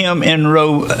commanded him in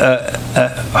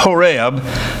Horeb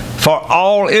for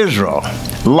all Israel,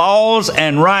 laws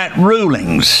and right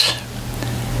rulings.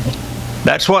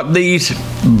 That's what these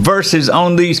verses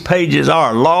on these pages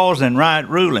are, laws and right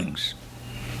rulings.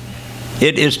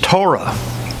 It is Torah,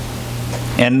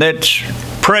 and that's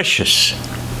precious.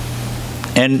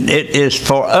 And it is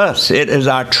for us, it is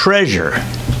our treasure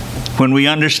when we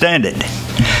understand it.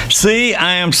 See,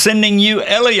 I am sending you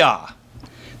Eliah,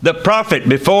 the prophet,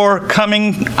 before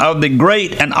coming of the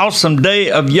great and awesome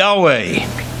day of Yahweh.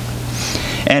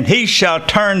 And he shall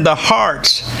turn the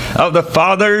hearts of the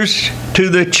fathers to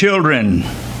the children,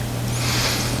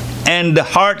 and the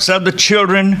hearts of the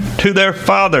children to their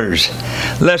fathers,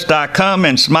 lest I come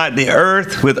and smite the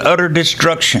earth with utter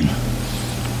destruction.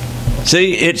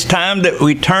 See, it's time that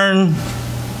we turn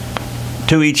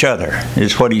to each other,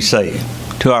 is what he's saying.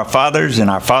 To our fathers, and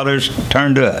our fathers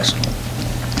turn to us.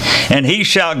 And he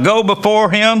shall go before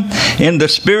him in the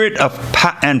spirit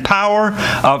and power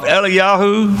of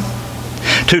Eliyahu,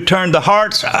 to turn the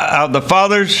hearts of the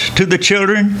fathers to the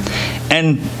children,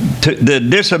 and to the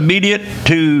disobedient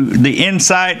to the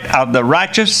insight of the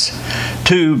righteous,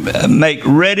 to make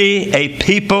ready a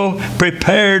people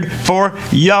prepared for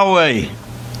Yahweh.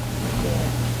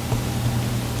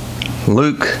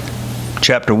 Luke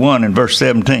chapter 1 and verse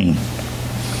 17.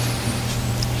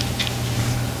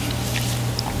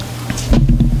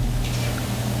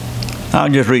 I'll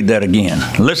just read that again.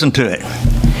 Listen to it.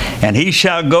 And he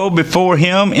shall go before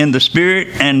him in the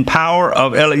spirit and power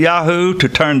of Eliyahu, to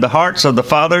turn the hearts of the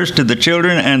fathers to the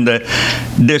children, and the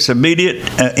disobedient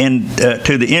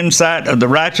to the insight of the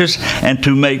righteous, and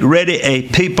to make ready a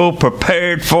people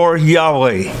prepared for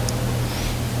Yahweh.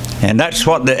 And that's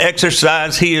what the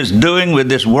exercise he is doing with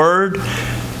this word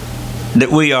that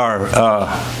we are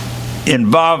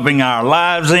involving our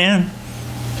lives in.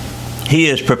 He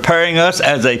is preparing us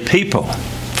as a people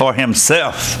for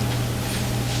himself.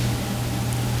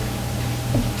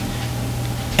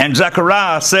 And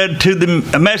Zechariah said to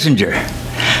the messenger,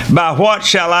 by what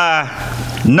shall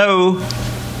I know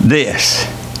this?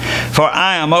 For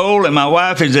I am old, and my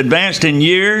wife is advanced in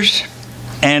years.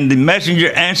 And the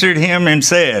messenger answered him and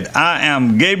said, I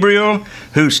am Gabriel,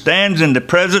 who stands in the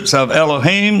presence of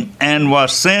Elohim, and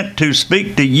was sent to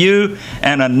speak to you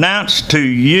and announce to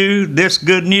you this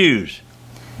good news.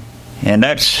 And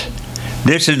this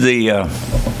is the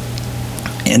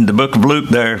in the book of Luke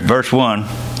there, verse 1,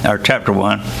 or chapter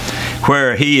 1,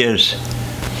 where he is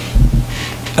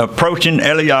approaching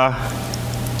Eliah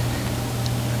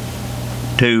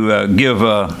to give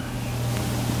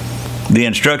the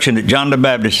instruction that John the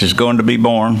Baptist is going to be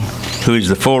born, who is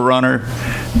the forerunner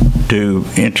to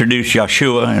introduce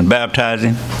Yeshua and baptize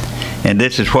him. And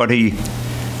this is what he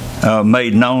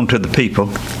made known to the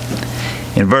people.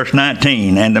 In verse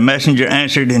 19, and the messenger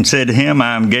answered and said to him,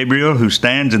 I am Gabriel, who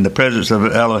stands in the presence of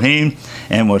Elohim,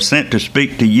 and was sent to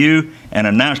speak to you and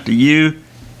announce to you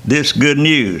this good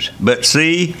news. But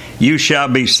see, you shall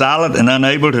be silent and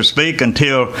unable to speak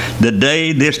until the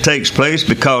day this takes place,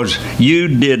 because you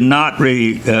did not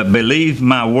believe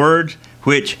my words,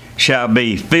 which shall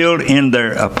be filled in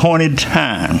their appointed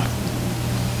time.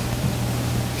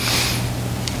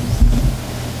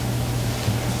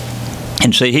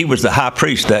 And see, he was the high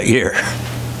priest that year.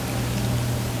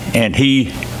 And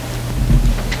he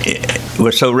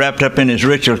was so wrapped up in his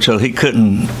ritual till he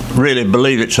couldn't really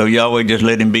believe it, so Yahweh just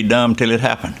let him be dumb till it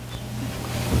happened.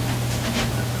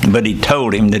 But he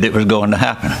told him that it was going to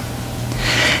happen.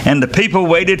 And the people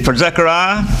waited for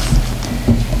Zechariah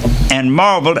and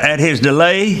marveled at his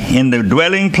delay in the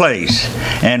dwelling place.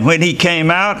 And when he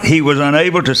came out, he was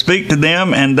unable to speak to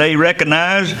them, and they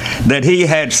recognized that he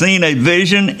had seen a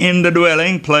vision in the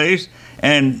dwelling place,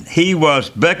 and he was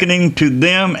beckoning to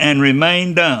them and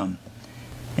remained dumb.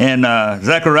 In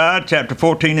Zechariah chapter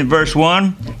 14 and verse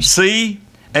 1, see,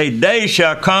 a day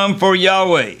shall come for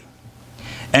Yahweh,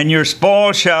 and your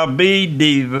spoil shall be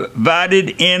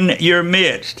divided in your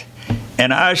midst,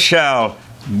 and I shall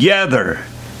gather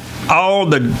all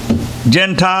the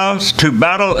Gentiles to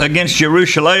battle against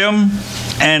Jerusalem,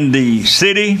 and the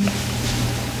city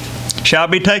shall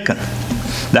be taken,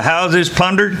 the houses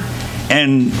plundered,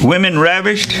 and women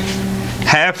ravished.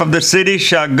 Half of the city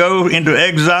shall go into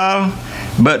exile,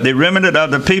 but the remnant of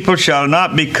the people shall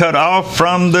not be cut off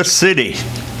from the city.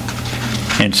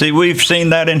 And see, we've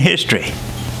seen that in history.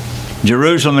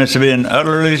 Jerusalem has been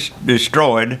utterly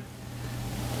destroyed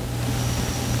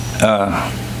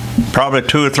probably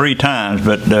 2 or 3 times,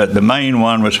 but the main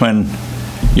one was when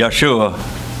Yeshua,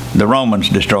 the Romans,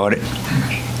 destroyed it.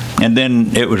 And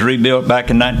then it was rebuilt back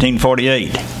in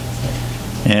 1948.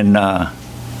 And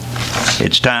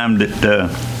it's time that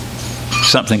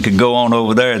something could go on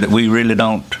over there that we really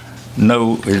don't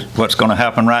know is what's going to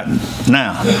happen right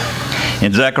now.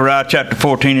 In Zechariah chapter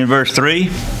 14 and verse 3,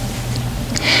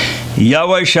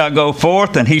 Yahweh shall go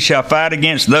forth, and he shall fight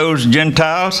against those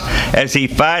Gentiles as he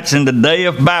fights in the day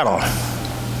of battle.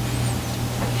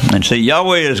 And see,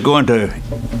 Yahweh is going to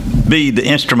be the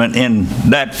instrument in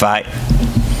that fight.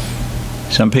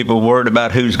 Some people worried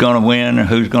about who's going to win or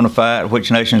who's going to fight,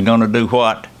 which nation's going to do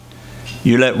what.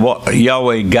 You let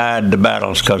Yahweh guide the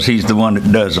battles, because he's the one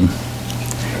that does them.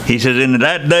 He says, in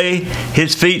that day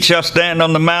his feet shall stand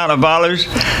on the Mount of Olives,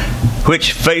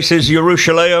 which faces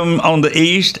Jerusalem on the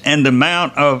east, and the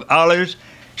Mount of Olives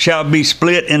shall be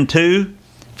split in two,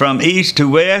 from east to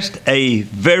west, a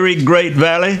very great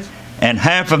valley, and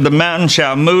half of the mountain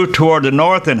shall move toward the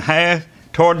north, and half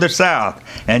toward the south.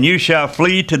 And you shall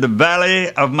flee to the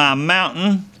valley of my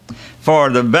mountain,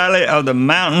 for the valley of the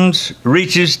mountains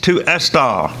reaches to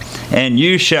Astal. And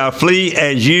you shall flee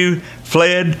as you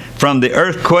fled from the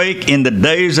earthquake in the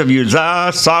days of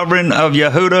Uzziah, sovereign of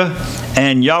Yehudah,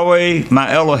 and Yahweh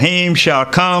my Elohim shall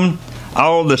come,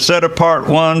 all the set apart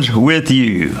ones with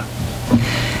you.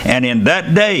 And in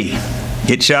that day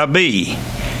it shall be,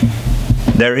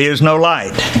 there is no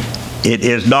light, it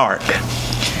is dark.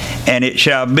 And it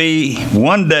shall be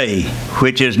one day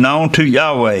which is known to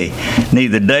Yahweh,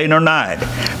 neither day nor night,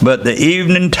 but the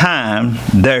evening time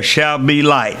there shall be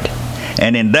light.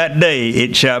 And in that day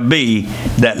it shall be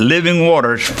that living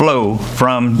waters flow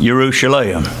from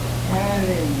Jerusalem.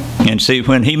 And see,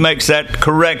 when he makes that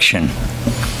correction,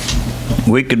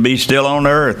 we could be still on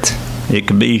earth. It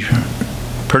could be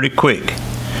pretty quick.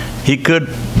 He could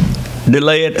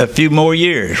delay it a few more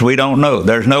years. We don't know.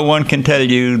 There's no one can tell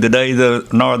you the day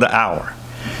nor the hour.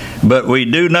 But we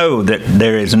do know that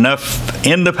there is enough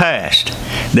in the past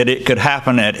that it could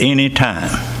happen at any time.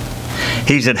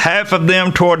 He said, half of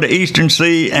them toward the eastern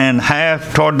sea and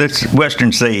half toward the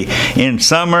western sea, in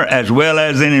summer as well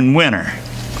as in winter.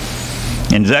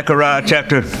 In Zechariah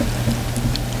chapter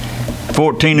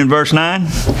 14 and verse 9,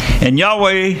 and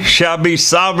Yahweh shall be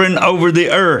sovereign over the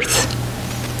earth.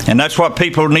 And that's what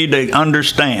people need to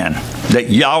understand, that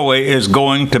Yahweh is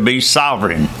going to be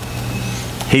sovereign.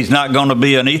 He's not going to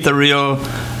be an ethereal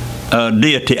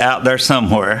deity out there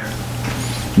somewhere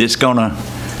that's going to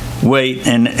wait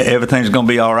and everything's going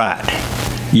to be all right.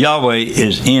 Yahweh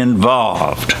is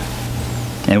involved,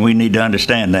 and we need to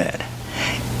understand that.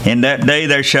 In that day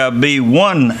there shall be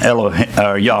one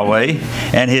Yahweh,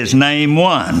 and his name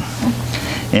one.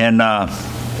 In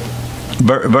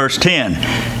verse 10,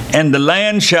 and the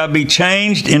land shall be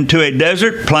changed into a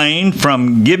desert plain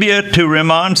from Gibeah to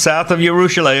Rimmon, south of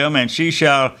Jerusalem, and she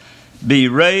shall be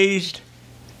raised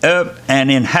up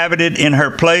and inhabited in her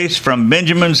place from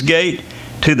Benjamin's gate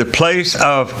to the place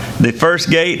of the first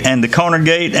gate and the corner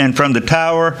gate, and from the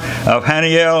tower of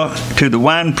Haniel to the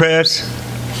winepress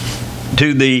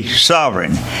to the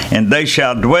sovereign. And they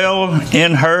shall dwell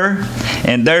in her,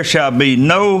 and there shall be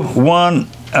no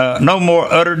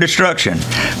more utter destruction,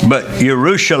 but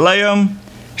Jerusalem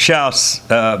shall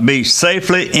be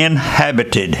safely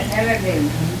inhabited.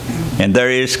 And there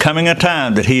is coming a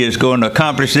time that he is going to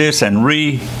accomplish this and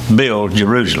rebuild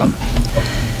Jerusalem.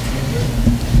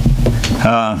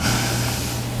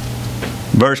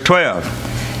 Verse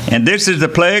 12, and this is the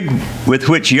plague with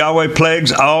which Yahweh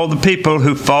plagues all the people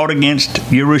who fought against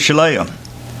Jerusalem.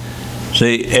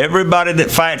 See, everybody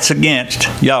that fights against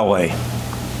Yahweh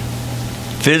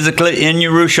physically in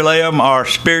Jerusalem or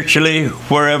spiritually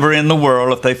wherever in the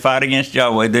world, if they fight against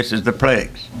Yahweh, this is the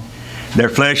plagues. Their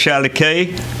flesh shall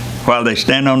decay while they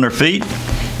stand on their feet,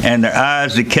 and their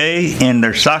eyes decay in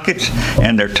their sockets,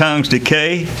 and their tongues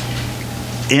decay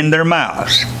in their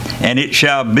mouths. And it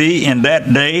shall be in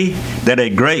that day that a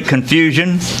great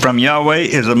confusion from Yahweh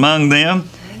is among them,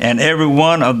 and every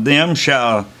one of them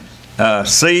shall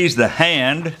seize the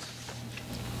hand,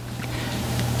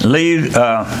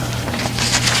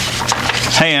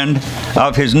 hand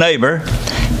of his neighbor,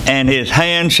 and his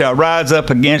hand shall rise up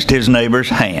against his neighbor's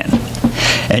hand.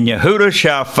 And Yehudah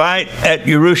shall fight at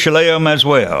Jerusalem as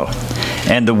well,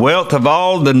 and the wealth of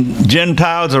all the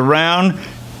Gentiles around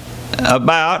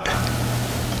about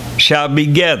shall be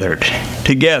gathered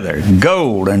together,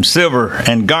 gold and silver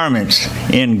and garments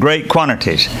in great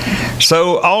quantities.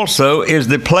 So also is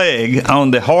the plague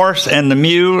on the horse and the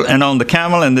mule, and on the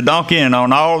camel and the donkey, and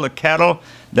on all the cattle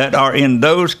that are in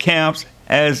those camps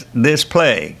as this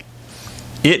plague.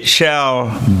 It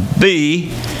shall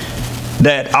be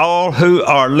that all who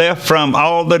are left from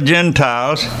all the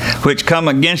Gentiles which come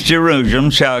against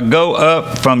Jerusalem shall go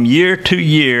up from year to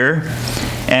year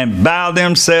and bow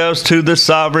themselves to the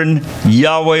sovereign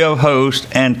Yahweh of hosts,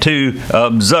 and to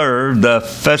observe the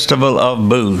festival of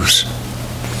booths.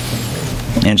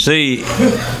 And see,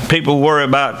 people worry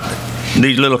about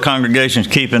these little congregations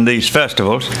keeping these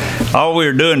festivals. All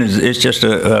we're doing is just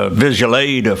a visual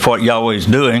aid of what Yahweh's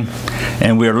doing,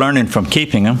 and we're learning from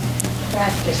keeping them.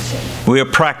 We are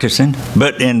practicing.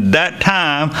 But in that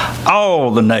time,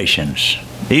 all the nations,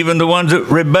 even the ones that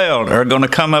rebelled, are going to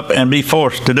come up and be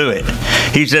forced to do it.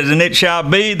 He says, and it shall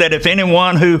be that if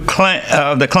anyone who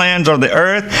the clans of the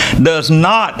earth does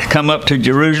not come up to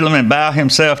Jerusalem and bow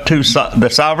himself to the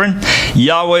sovereign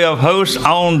Yahweh of hosts,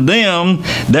 on them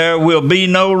there will be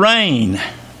no rain.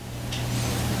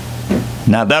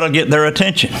 Now that'll get their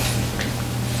attention.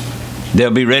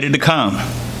 They'll be ready to come.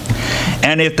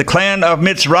 And if the clan of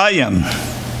Mitzrayim,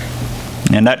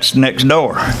 and that's next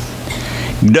door,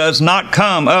 does not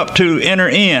come up to enter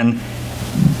in,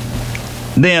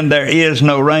 then there is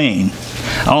no rain.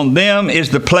 On them is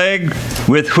the plague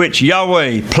with which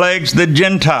Yahweh plagues the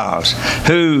Gentiles,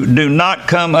 who do not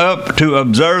come up to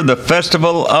observe the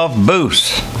festival of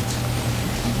booths.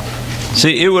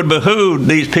 See, it would behoove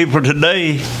these people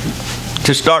today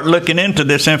to start looking into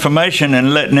this information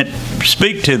and letting it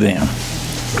speak to them.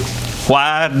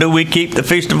 Why do we keep the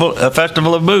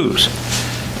festival of booths?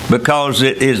 Because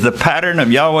it is the pattern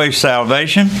of Yahweh's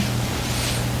salvation.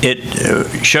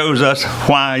 It shows us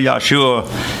why Yahshua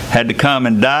had to come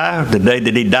and die, the day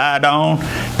that he died on,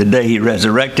 the day he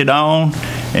resurrected on,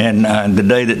 and the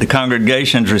day that the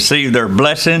congregations received their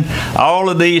blessing. All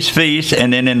of these feasts,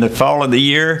 and then in the fall of the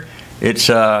year, it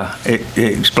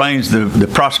explains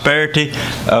the prosperity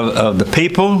of the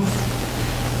people,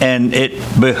 and it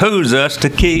behooves us to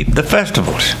keep the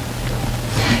festivals.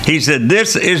 He said,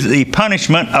 this is the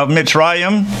punishment of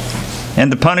Mitzrayim,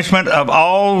 and the punishment of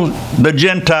all the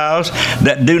Gentiles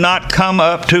that do not come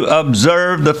up to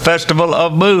observe the festival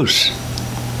of booths.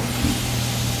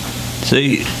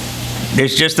 See,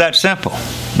 it's just that simple.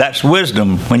 That's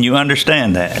wisdom when you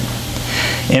understand that.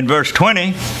 In verse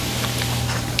 20,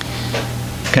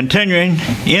 continuing,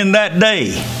 in that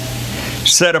day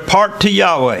set apart to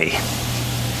Yahweh.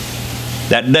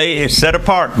 That day is set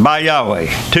apart by Yahweh,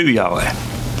 to Yahweh.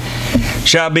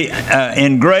 Shall be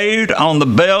engraved on the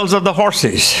bells of the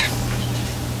horses.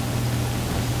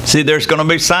 See, there's going to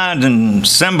be signs and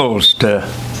symbols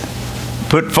to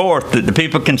put forth that the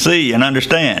people can see and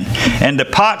understand. And the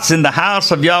pots in the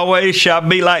house of Yahweh shall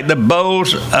be like the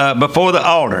bowls before the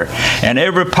altar. And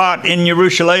every pot in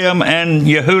Jerusalem and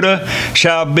Yehudah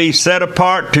shall be set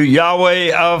apart to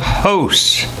Yahweh of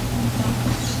hosts.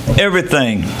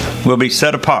 Everything will be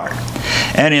set apart.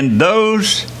 And in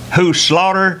those who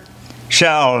slaughter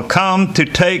shall come to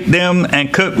take them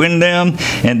and cook with them,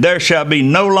 and there shall be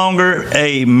no longer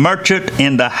a merchant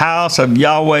in the house of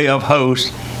Yahweh of hosts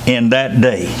in that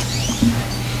day.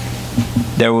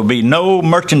 There will be no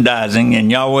merchandising in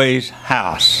Yahweh's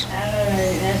house.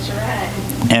 That's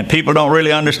right. And people don't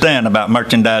really understand about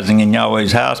merchandising in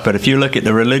Yahweh's house, but if you look at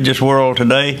the religious world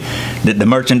today, the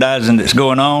merchandising that's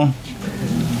going on,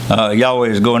 Yahweh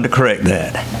is going to correct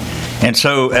that. And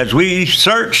so as we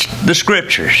search the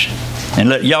scriptures and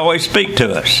let Yahweh speak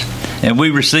to us, and we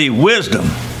receive wisdom,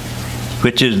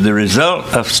 which is the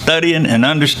result of studying and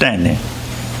understanding,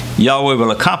 Yahweh will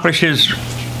accomplish His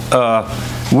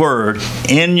word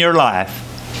in your life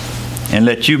and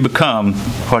let you become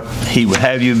what He would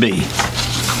have you be.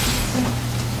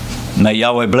 May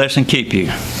Yahweh bless and keep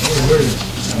you.